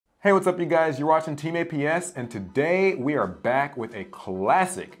Hey, what's up you guys? You're watching Team APS, and today we are back with a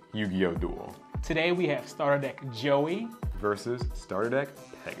classic Yu-Gi-Oh! Duel. Today we have starter deck Joey versus starter deck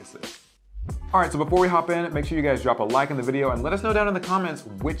Pegasus. Alright, so before we hop in, make sure you guys drop a like on the video and let us know down in the comments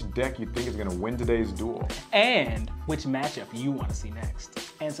which deck you think is going to win today's duel. and which matchup you want to see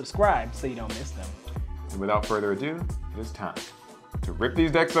next. And subscribe so you don't miss them. And without further ado, it is time to rip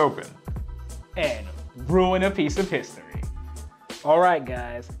these decks open And ruin a piece of history. Alright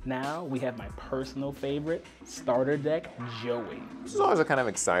guys, now we have my personal favorite, starter deck Joey. This is always a kind of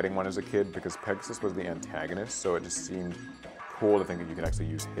exciting one as a kid because Pegasus was the antagonist, so it just seemed cool to think that you could actually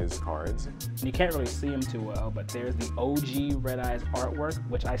use his cards. You can't really see him too well, but there's the OG Red Eyes artwork,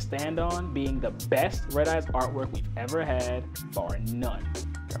 which I stand on being the best Red Eyes artwork we've ever had, bar none.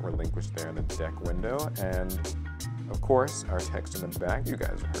 Got relinquished there in the deck window, and of course, our text in the back, you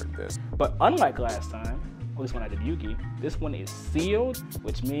guys have heard this. But unlike last time, at least when I did Yugi, this one is sealed,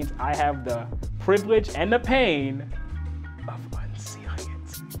 which means I have the privilege and the pain of unsealing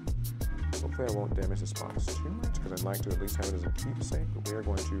it. Hopefully I won't damage this box too much because I'd like to at least have it as a keepsake, but we are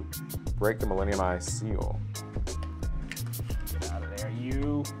going to break the Millennium Eye seal. Get out of there,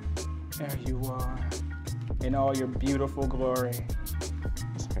 you. There you are. In all your beautiful glory.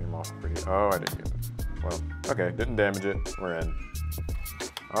 This came off pretty, oh, I didn't get it. Well, okay, didn't damage it, we're in.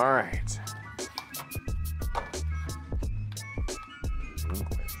 All right.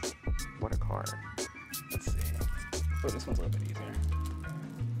 What a card. Let's see. Oh, this one's a little bit easier.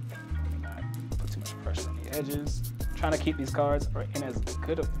 Let me not put too much pressure on the edges. Trying to keep these cards in as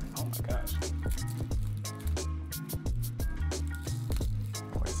good of, oh my gosh.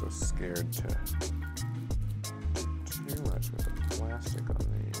 Always so scared to do too much with the plastic on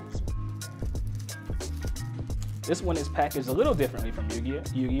these. This one is packaged a little differently from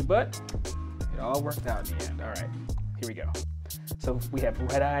Yugi, but it all worked out in the end. All right, here we go. So we have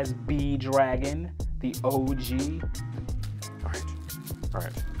Red Eyes B Dragon, the OG. All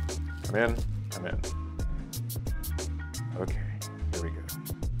right. I'm in. Okay, here we go.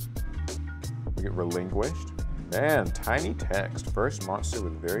 We get relinquished. Man, tiny text. First monster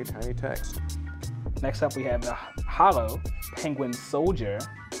with very tiny text. Next up we have the Hollow Penguin Soldier.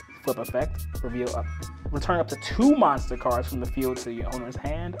 Flip effect, return up to 2 monster cards from the field to your owner's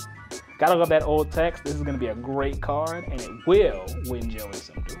hand. Gotta love that old text. This is gonna be a great card, and it will win Joey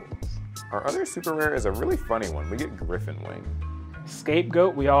some duels. Our other super rare is a really funny one. We get Griffin Wing.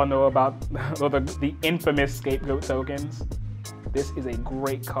 Scapegoat, we all know about the infamous Scapegoat tokens. This is a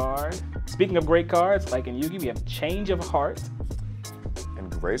great card. Speaking of great cards, like in Yugi, we have Change of Heart.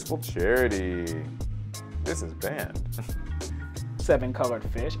 And Graceful Charity. This is banned. 7-colored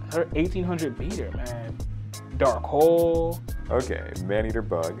fish. 1800 beater, man. Dark Hole. Okay, Man-Eater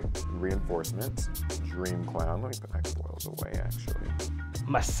Bug, Reinforcements, Dream Clown. Let me put X-Boils away, actually.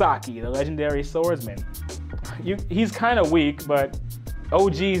 Masaki, the legendary swordsman. He's kind of weak, but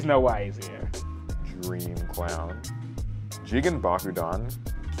OGs know why he's here. Dream Clown. Jigen Bakudan,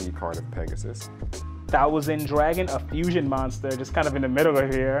 key card of Pegasus. Thousand Dragon, a fusion monster, just kind of in the middle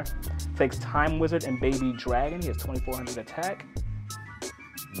of here. Takes Time Wizard and Baby Dragon. He has 2400 attack.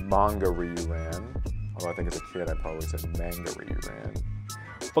 Manga Ryuran. Although I think as a kid I probably said Manga Ryuran.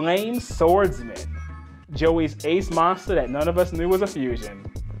 Flame Swordsman. Joey's ace monster that none of us knew was a fusion.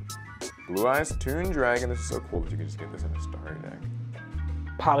 Blue Eyes Toon Dragon. This is so cool that you can just get this in a starter deck.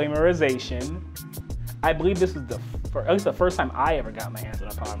 Polymerization. I believe this is at least the first time I ever got my hands on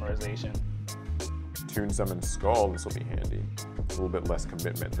a polymerization. Toon Summon Skull. This will be handy. A little bit less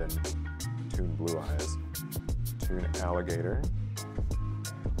commitment than Toon Blue Eyes. Toon Alligator.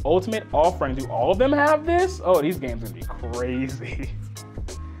 Ultimate Offering. Do all of them have this? Oh, these games are gonna be crazy.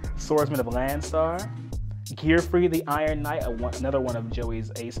 Swordsman of Landstar. Gearfree the Iron Knight, another one of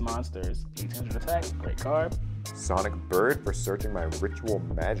Joey's ace monsters. 1800 attack, great card. Sonic Bird for searching my Ritual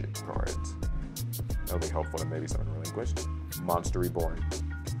Magic cards. That'll be helpful to maybe someone relinquished. Monster Reborn.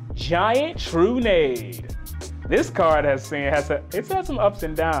 Giant Trunade. This card it's had some ups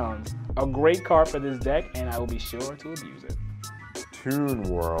and downs. A great card for this deck, and I will be sure to abuse it. Toon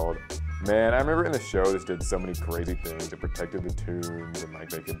World. Man, I remember in the show this did so many crazy things. It protected the toons and like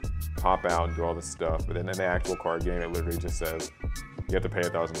they could pop out and do all this stuff. But then in the actual card game, it literally just says you have to pay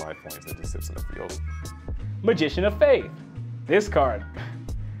 1,000 life points and it just sits in the field. Magician of Faith. This card.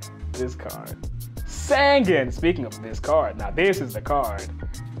 Sangan. Speaking of this card, now this is the card.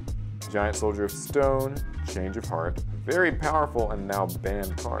 Giant Soldier of Stone, Change of Heart. Very powerful and now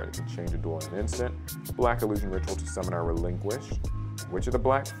banned card. It can change a duel in an instant. Black Illusion Ritual to summon our relinquished. Witch of the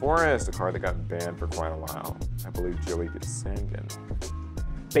Black Forest, a card that got banned for quite a while. I believe Joey gets Sangan.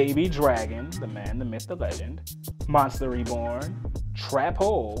 Baby Dragon, the man, the myth, the legend. Monster Reborn. Trap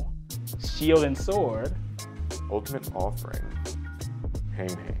Hole, Shield and Sword, Ultimate Offering,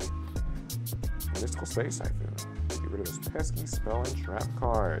 Hang. Mystical Space Typhoon. Get rid of those pesky spell and trap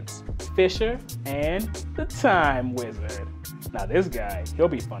cards. Fisher, and the Time Wizard. Now this guy, he'll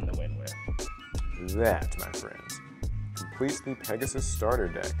be fun to win with. That, my friends, completes the Pegasus starter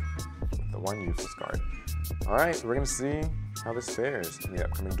deck with the one useless card. All right, we're gonna see how this fares in the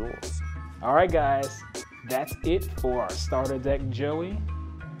upcoming duels. All right, guys, that's it for our starter deck, Joey.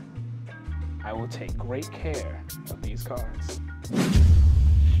 I will take great care of these cards.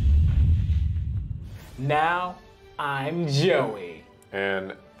 Now, I'm Joey.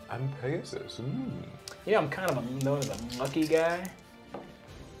 And I'm Pegasus. You know, I'm kind of known as a lucky guy.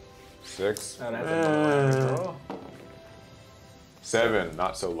 6. Oh, that's a draw. 7,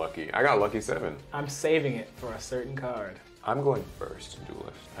 not so lucky. I got lucky 7. I'm saving it for a certain card. I'm going first,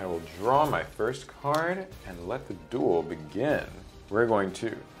 duelist. I will draw my first card and let the duel begin. We're going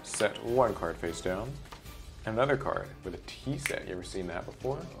to set one card face down, another card with a T set. You ever seen that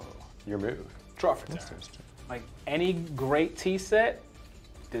before? Your move. Draw for turn. Like any great tea set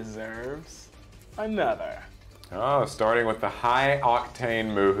deserves another. Oh, starting with the high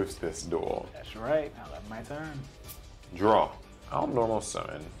octane moves this duel. That's right. I'll have my turn. Draw. I'll normal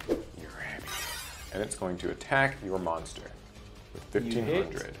summon your Abby, and it's going to attack your monster with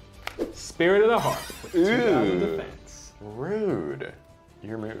 1500. Spirit of the Heart with 2000 defense. Rude.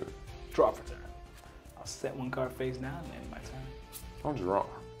 Your move. Draw for turn. I'll set one card face down and end my turn. I'll draw.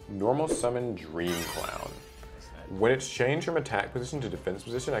 Normal summon Dream Clown. When it's changed from attack position to defense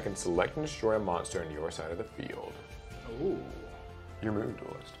position, I can select and destroy a monster on your side of the field. Ooh. Your move,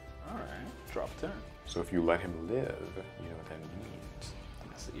 duelist. All right. Draw for turn. So if you let him live, you know what that means.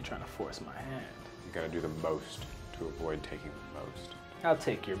 So you're trying to force my hand. You gotta do the most to avoid taking the most. I'll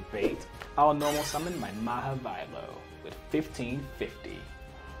take your bait. I'll normal summon my Mahavilo with 1550.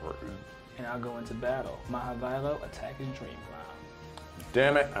 Rude. And I'll go into battle. Mahavilo, attack his Dream Clown.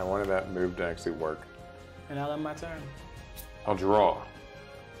 Damn it, I wanted that move to actually work. And I'll end my turn. I'll draw.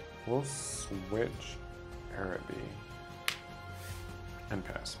 We'll switch Araby and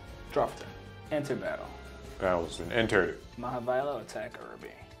pass. Draw for turn. Enter battle. Battle's been entered. Mahavilo, attack Irby.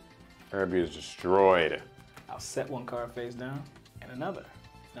 Araby is destroyed. I'll set one card face down and another.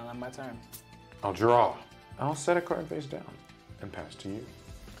 Now end my turn. I'll draw. I'll set a card face down and pass to you.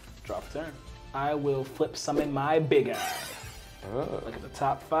 Draw for turn. I will flip summon my Big Eye. Look at the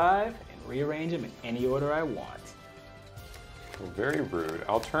top 5 and rearrange them in any order I want. Well, very rude.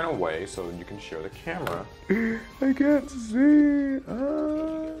 I'll turn away so that you can show the camera. I can't see.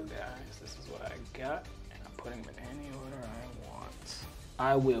 Guys, this is what I got, and I'm putting them in any order I want.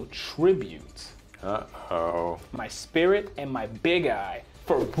 I will tribute Uh-oh. my Spirit and my Big Eye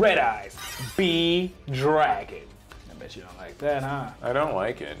for Red Eyes B Dragon. I bet you don't like that, huh? I don't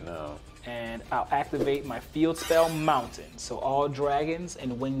like it, no. And I'll activate my field spell Mountain. So all dragons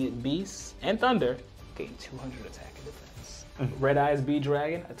and winged beasts and thunder gain 200 attack and defense. Red Eyes B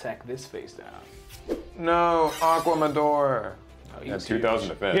Dragon, attack this face down. No, Aquamador. Oh, he At was 2000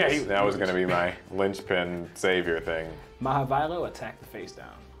 huge. defense. Yeah, that was going to be my linchpin savior thing. Mahavilo, attack the face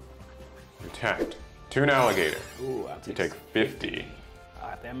down. You attacked. Toon Alligator. Ooh, I'll You take 50. I'll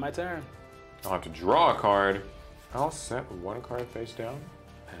have to end my turn. I'll have to draw a card. I'll set one card face down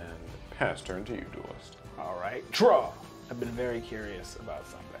and pass turn to you, duelist. All right, draw. I've been very curious about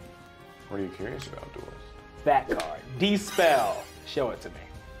something. What are you curious about, duelist? That card, Dispel. Show it to me.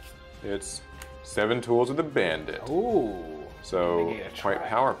 It's 7 tools of the bandit. Ooh. So Negate a quite trap.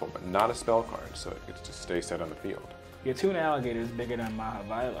 powerful, but not a spell card, so it gets to stay set on the field. Your Toon Alligator is bigger than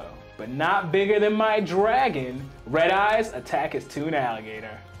Mahavilo, but not bigger than my dragon. Red Eyes, attack his Toon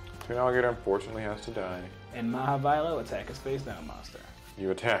Alligator. Toon Alligator unfortunately has to die. And Mahavilo, attack his face down monster. You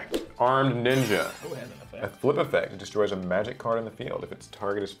attacked. Armed Ninja. Oh, it has an A effect. flip effect destroys a magic card on the field. If its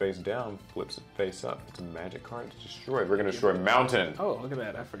target is face down, flips it face up. If it's a magic card, it's destroyed. We're gonna destroy Mountain. Oh, look at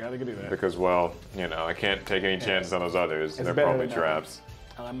that. I forgot to do that. Because, well, you know, I can't take any chances on those others. It's They're better probably than nothing. traps.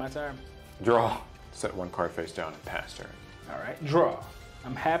 I'll end my turn. Draw. Set one card face down and pass turn. All right, draw.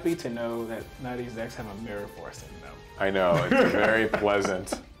 I'm happy to know that none of these decks have a mirror force in them. I know, it's very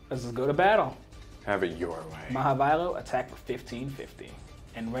pleasant. Let's just go to battle. Have it your way. Mahavilo, attack with 1550.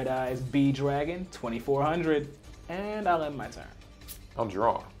 And Red Eyes B Dragon, 2400. And I'll end my turn. I'll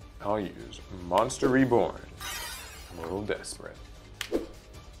draw. I'll use Monster Reborn. I'm a little desperate.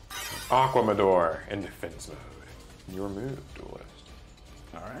 Aquamador in defense mode. Your move, duelist.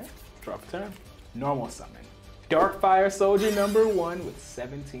 All right, draw for turn. Normal summon. Darkfire Soldier number 1 with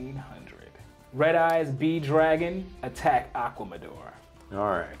 1700. Red Eyes B Dragon, attack Aquamador. All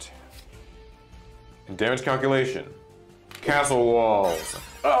right. In damage calculation, Castle walls.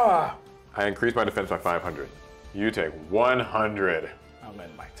 Ah! I increase my defense by 500. You take 100. I'll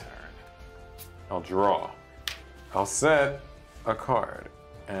end my turn. I'll draw. I'll set a card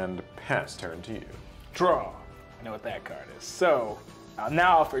and pass turn to you. Draw. I know what that card is. So,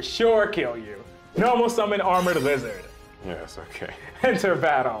 now I'll for sure kill you. Normal summon Armored Lizard. Yes, okay. Enter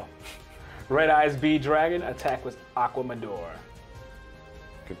battle. Red Eyes Bee Dragon, attack with Aquamador.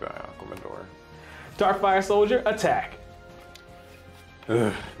 Goodbye, Aquamador. Darkfire Soldier, attack.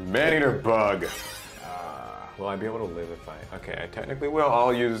 Ugh, Man-Eater Bug. Will I be able to live if I... Okay, I technically will.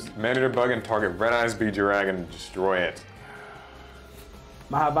 I'll use Man-Eater Bug and target Red Eyes Bee Dragon and destroy it.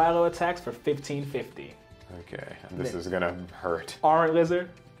 Mahavilo attacks for 1550. Okay, and this is gonna hurt. Armored Lizard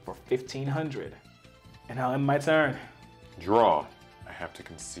for 1500. And I'll end my turn. Draw. I have to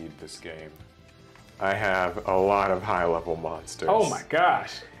concede this game. I have a lot of high-level monsters. Oh my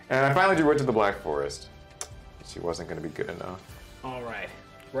gosh. And I finally drew Witch of the Black Forest. She wasn't gonna be good enough. All right,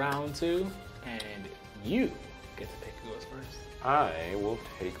 round 2, and you get to pick who goes first. I will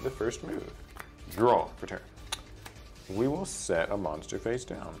take the first move. Draw for turn. We will set a monster face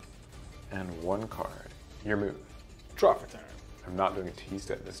down. And 1 card. Your move. Draw for turn. I'm not doing a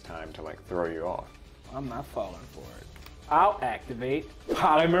T-set this time to like throw you off. I'm not falling for it. I'll activate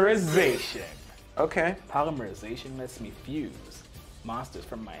Polymerization. Okay. Polymerization lets me fuse monsters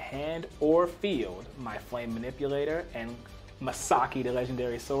from my hand or field, my Flame Manipulator, and Masaki the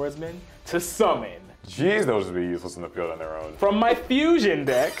Legendary Swordsman, to summon. Jeez, those would be useless in the field on their own. From my fusion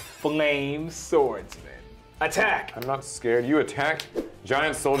deck, Flame Swordsman. Attack! I'm not scared. You attack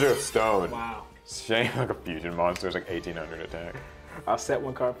Giant Soldier of Stone. Wow. Shame, like a fusion monster is like 1800 attack. I'll set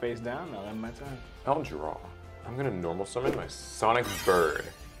 1 card face down and I'll end my turn. I'll draw. I'm gonna normal summon my Sonic Bird.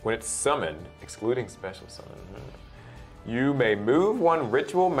 When it's summoned, excluding special summon, you may move 1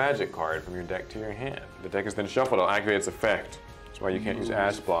 ritual magic card from your deck to your hand. The deck is then shuffled, it'll activate its effect. That's why you can't use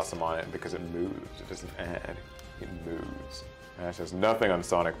Ash Blossom on it, because it moves. It doesn't add, it moves. Ash has nothing on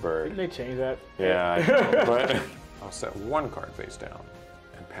Sonic Bird. Didn't they change that? Yeah, I know, but I'll set 1 card face down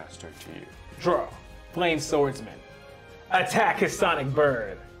and pass turn to you. Draw. Flame Swordsman. Attack his Sonic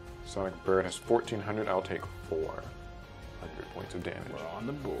Bird. Sonic Bird has 1400, I'll take 400 points of damage. We're on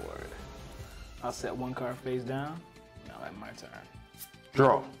the board. I'll set 1 card face down. Now end my turn.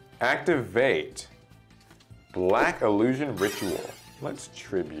 Draw. Activate Black Illusion Ritual. Let's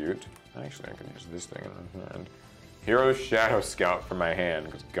tribute. Actually, I can use this thing in my hand. Hero Shadow Scout from my hand,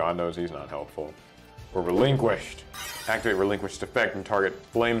 because God knows he's not helpful. Or Relinquished. Activate Relinquished effect and target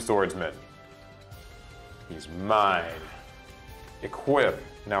Flame Swordsman. He's mine. Equip.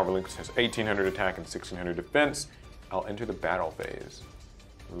 Now Relinquished has 1800 attack and 1600 defense. I'll enter the battle phase.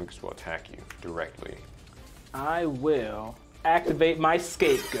 Relinquished will attack you directly. I will activate my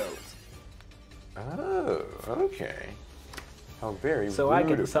Scapegoat. Oh, okay. How very So rude I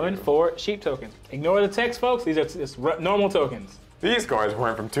can of summon you. 4 sheep tokens. Ignore the text, folks. These are just normal tokens. These cards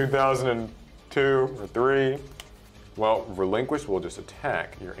weren't from 2002 or 3. Well, Relinquish will just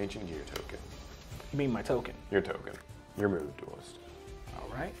attack your Ancient Gear token. You mean my token. Your token. Your move, Duelist. All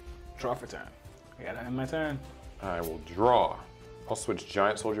right. Draw for turn. I gotta end my turn. I will draw. I'll switch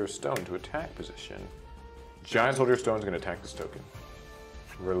Giant Soldier of Stone to attack position. Giant Soldier of Stone is going to attack this token.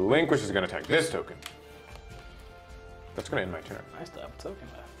 Relinquish is going to attack this token. That's going to end my turn. I still have a token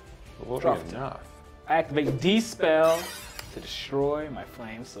left. Will Draw be for turn. enough. I activate Dispel to destroy my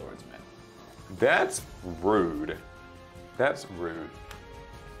Flame Swordsman. That's rude. That's rude.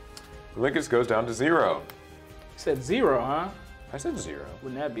 Relinquish goes down to 0. You said 0, huh? I said 0.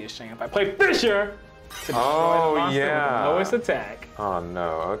 Wouldn't that be a shame if I play Fisher to destroy Oh, the monster yeah. with the lowest attack? Oh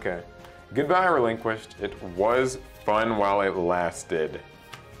no, okay. Goodbye, Relinquished. It was fun while it lasted.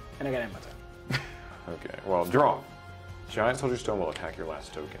 And I gotta end my turn. Okay, well, draw. Giant Soldier Stone will attack your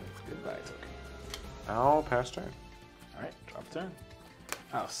last token. Goodbye, token. I'll pass turn. All right, draw for turn.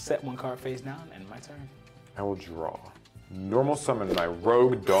 I'll set 1 card face down and end my turn. I will draw. Normal summon my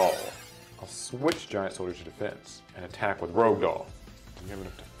Rogue Doll. I'll switch Giant Soldier to defense and attack with Rogue Doll. You have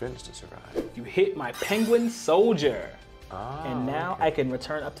enough defense to survive. You hit my Penguin Soldier. Ah, And now okay. I can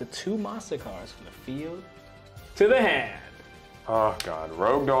return up to 2 monster cards from the field to the hand. Oh god,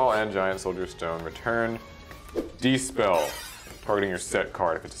 Rogue Doll and Giant Soldier Stone return. Dispel. Targeting your set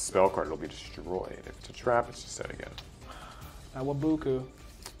card. If it's a spell card, it'll be destroyed. If it's a trap, it's just set again. Awabuku.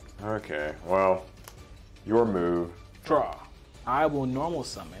 Okay, well, your move. Draw. I will normal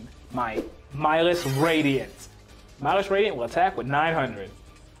summon my Milas Radiant. Milas Radiant will attack with 900.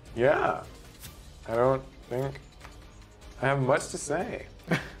 Yeah. I don't think I have much to say.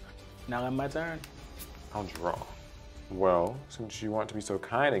 Now end my turn. I'll draw. Well, since you want to be so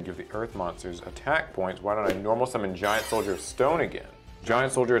kind and give the earth monsters attack points, why don't I normal summon Giant Soldier of Stone again?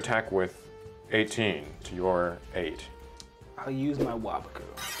 Giant Soldier attack with 18 to your 8. I'll use my Wabaku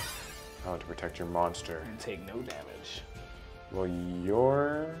Oh, to protect your monster. and take no damage. Well,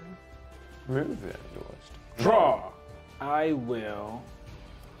 your move then, Duelist. Draw! I will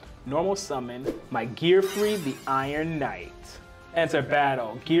normal summon my Gear Free the Iron Knight. Enter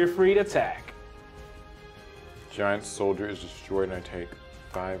battle. Gear Free attack. Giant Soldier is destroyed and I take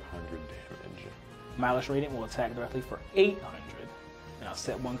 500 damage. Mileage Radiant will attack directly for 800. And I'll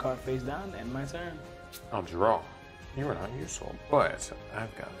set one card face down and end my turn. I'll draw. You are not useful, but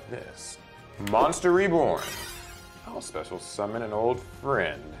I've got this. Monster Reborn. I'll special summon an old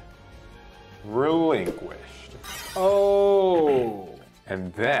friend. Relinquished. Oh!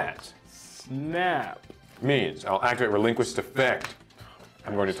 And that Snap. means I'll activate Relinquished effect.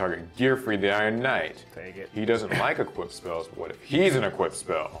 I'm going to target Gear Free the Iron Knight. Take it. He doesn't like equipped spells, but what if he's an equipped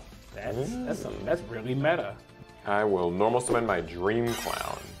spell? That's really meta. I will normal summon my Dream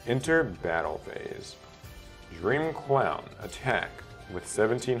Clown. Enter battle phase. Dream Clown, attack with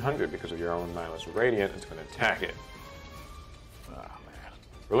 1700 because of your own Mileage Radiant. It's going to attack it. Oh man.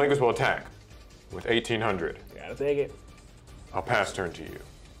 Relinquish will attack with 1800. Gotta take it. I'll pass turn to you.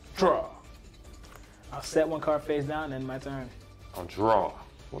 Draw. I'll set one card face down and end my turn. I'll draw.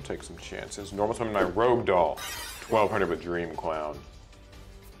 We'll take some chances. Normal summon my Rogue Doll. 1200 with Dream Clown.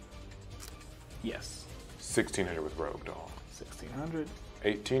 Yes. 1600 with Rogue Doll. 1600.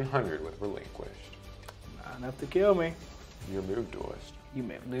 1800 with Relinquished. Not enough to kill me. Your move, Duelist. You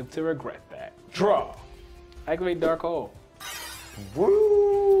may live to regret that. Draw. Activate Dark Hole. Wooed.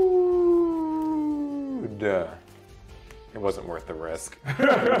 It wasn't worth the risk.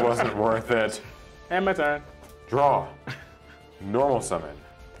 It wasn't worth it. And my turn. Draw. Normal summon.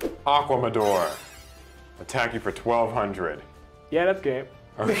 Aquamador. Attack you for 1200. Yeah, that's game.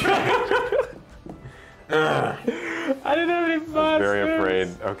 Okay. I didn't have any monsters. I was very afraid.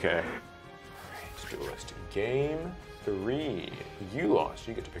 Okay. Duelist. Game 3. You lost.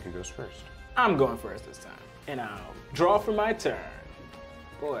 You get to pick who goes first. I'm going first this time. And I'll draw for my turn.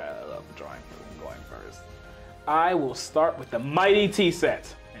 Boy, I love drawing and going first. I will start with the Mighty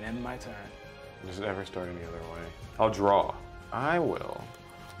T-Set and end my turn. Does it ever start any other way? I'll draw. I will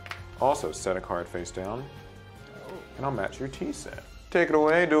also set a card face down, and I'll match your T-Set. Take it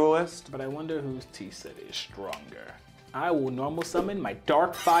away, Duelist. But I wonder whose T-Set is stronger. I will normal summon my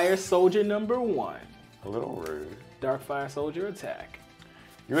Dark Fire Soldier #1. A little rude. Dark Fire Soldier attack.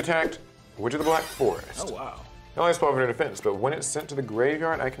 You attacked Witch of the Black Forest. Oh, wow. It only has 1200 defense, but when it's sent to the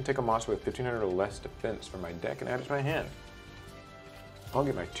graveyard, I can take a monster with 1500 or less defense from my deck and add it to my hand. I'll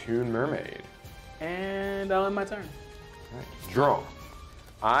get my Toon Mermaid. And I'll end my turn. Right. Draw.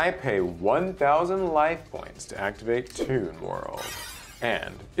 I pay 1000 life points to activate Toon World.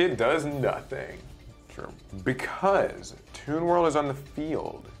 And it does nothing. True. Because Toon World is on the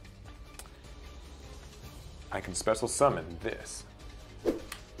field, I can special summon this.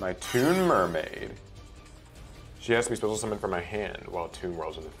 My Toon Mermaid. She has to be special summoned from my hand while Toon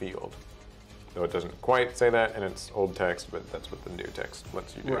World's in the field. Though it doesn't quite say that in its old text, but that's what the new text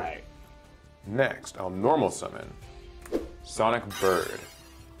lets you do. Right. Next, I'll normal summon Sonic Bird.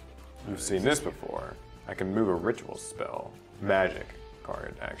 You've seen this before. I can move a ritual spell. Magic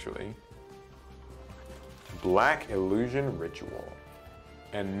card, actually. Black Illusion Ritual.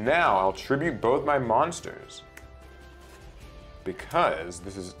 And now I'll tribute both my monsters. Because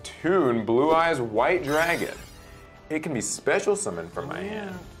this is Toon Blue Eyes White Dragon. It can be special summoned from my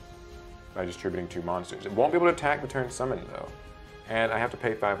hand by distributing 2 monsters. It won't be able to attack the turn summoned though. And I have to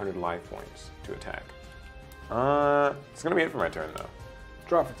pay 500 life points to attack. It's gonna be it for my turn though.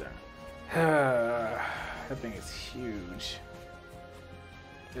 Draw for turn. That thing is huge.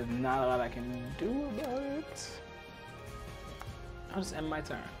 There's not a lot I can do about it. I'll just end my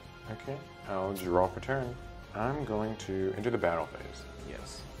turn. Okay, I'll draw for turn. I'm going to enter the battle phase.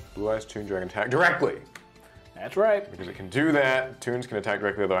 Yes. Blue Eyes Toon Dragon attack directly. That's right. Because it can do that. Toons can attack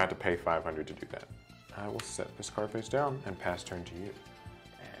directly, though I have to pay 500 to do that. I will set this card face down and pass turn to you.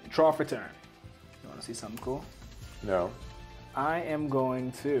 And draw for turn. You want to see something cool? No. I am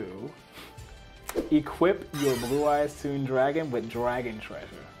going to equip your Blue Eyes Toon Dragon with Dragon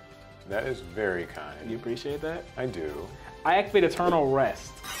Treasure. That is very kind. You appreciate that? I do. I activate Eternal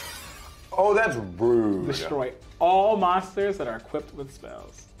Rest. Oh, that's rude. Destroy all monsters that are equipped with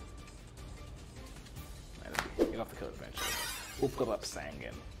spells. Get off the killer bench. We'll put up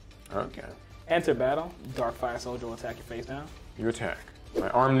Sangan. Okay. Enter battle. Dark Fire Soldier will attack your face down. You attack. My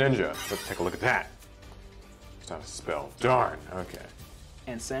Armed Ninja. Let's take a look at that. It's not a spell. Darn. Okay.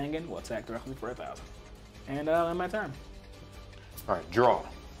 And Sangan will attack directly for 1,000. And I'll end my turn. All right, draw.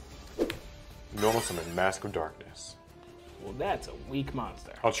 Normal summon, Mask of Darkness. Well, that's a weak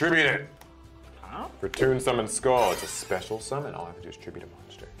monster. I'll tribute it. Huh? For Toon Summon Skull, it's a special summon. All I have to do is tribute a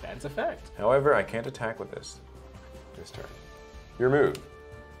monster. That's a fact. However, I can't attack with this turn. Your move.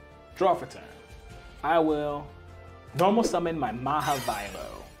 Draw for turn. I will normal summon my Mahavilo.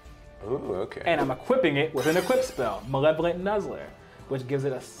 Ooh, okay. And I'm equipping it with an equip spell, Malevolent Nuzzler, which gives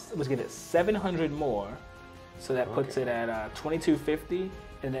it 700 more. So that puts it at 2250,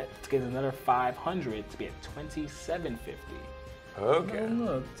 and that gives another 500 to be at 2750. Okay. Oh,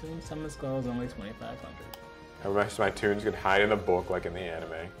 look, Toon Summon Skull is only 2500. I wish my tunes could hide in the book like in the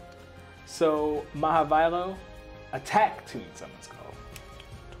anime. So Mahavilo, attack Toon Summon Skull.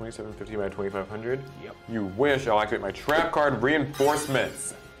 2750 by 2500? Yep. You wish. I'll activate my trap card,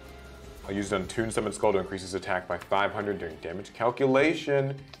 Reinforcements. I'll use it on Toon Summon Skull to increase his attack by 500 during damage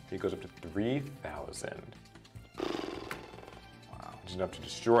calculation. He goes up to 3000. Wow. Which is enough to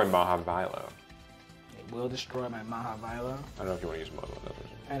destroy Mahavilo. It will destroy my Mahavilo. I don't know if you want to use Malevolent Nuzzler.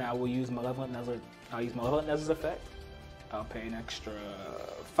 And I will use Malevolent Nuzzler. I'll use Malevolent Nuzzler's effect. I'll pay an extra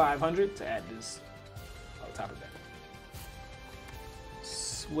 500 to add this on top of that.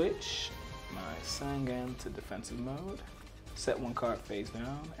 Switch my Sangan to defensive mode. Set one card face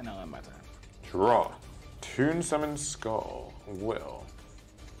down, and I'll end my turn. Draw. Toon Summon Skull will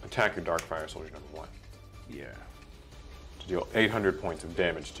attack your Darkfire Soldier number 1. Yeah. To deal 800 points of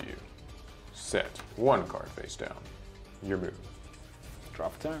damage to you. Set one card face down. Your move. Draw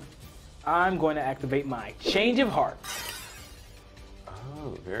for turn. I'm going to activate my Change of Heart.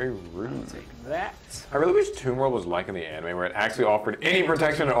 Oh, very rude. Take that. I really wish Toon World was like in the anime where it actually offered any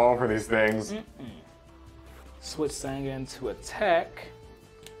protection at all for these things. Switch Sangan to attack.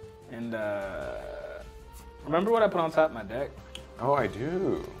 And remember what I put on top of my deck? Oh, I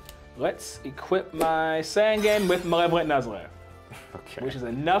do. Let's equip my Sangan with Malevolent Nuzzler, Okay. which is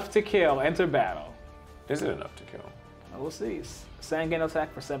enough to kill, enter battle. Is it enough to kill? We'll see. Sangan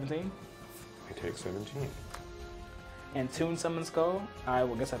attack for 17. I take 17. And Toon Summon Skull, I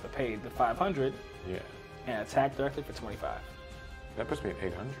will guess I have to pay the 500 Yeah. and attack directly for 25. That puts me at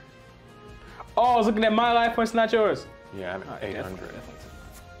 800. Oh, I was looking at my life points, not yours. Yeah, I'm at Alright, 800. definitely.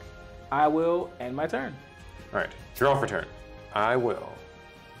 I will end my turn. All right, draw for turn. I will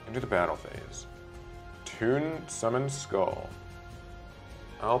enter the battle phase. Toon Summon Skull.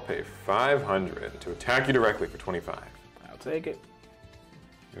 I'll pay 500 to attack you directly for 25. I'll take it.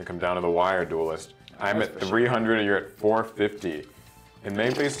 You're gonna come down to the wire, duelist. I'm That's at for 300 and you're at 450. In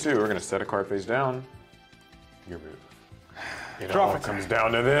main phase 2, we're gonna set a card face down. Your move. It Draw all for comes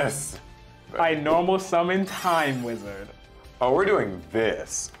down to this. I normal summon Time Wizard. Oh, we're doing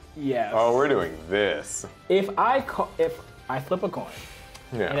this. Yes. Oh, we're doing this. If I flip a coin,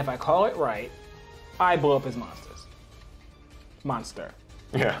 Yeah. and if I call it right, I blow up his monster.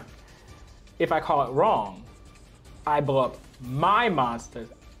 Yeah. If I call it wrong, I blow up my monsters,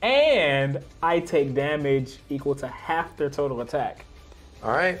 and I take damage equal to half their total attack.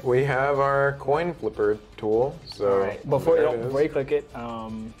 All right, we have our coin flipper tool. So All right. Before there it is. you click it,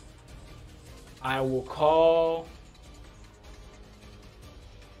 I will call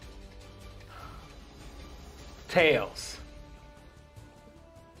Tails.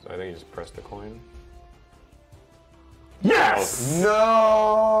 So I think you just press the coin. Yes!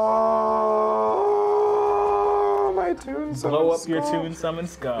 No! My Toon Summon Blow up your Skull Toon Summon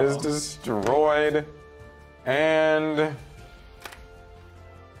Skull. is destroyed, and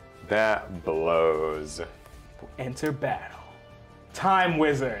that blows. Enter battle. Time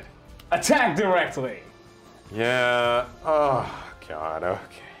Wizard. Attack directly. Yeah. Oh God. Okay.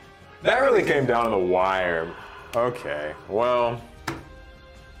 That really came down to the wire. Okay. Well.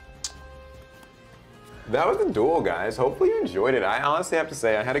 That was the duel, guys. Hopefully you enjoyed it. I honestly have to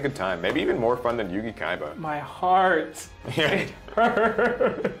say I had a good time. Maybe even more fun than Yugi Kaiba. My heart. Yeah. It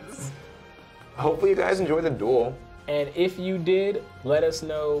hurts. Hopefully you guys enjoyed the duel. And if you did, let us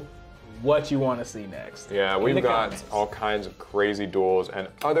know what you want to see next. Yeah, in we've the got comments. all kinds of crazy duels and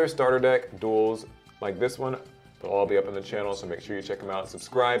other starter deck duels like this one. They'll all be up on the channel, so make sure you check them out and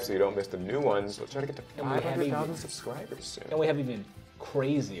subscribe so you don't miss the new ones. Let's try to get to And we have 500,000 even- subscribers soon. And we have even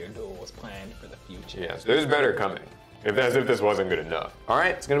crazier duels planned for the future. Yes, there's better coming. As if this wasn't good enough. All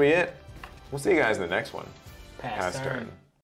right, it's gonna be it. We'll see you guys in the next one. Pass turn.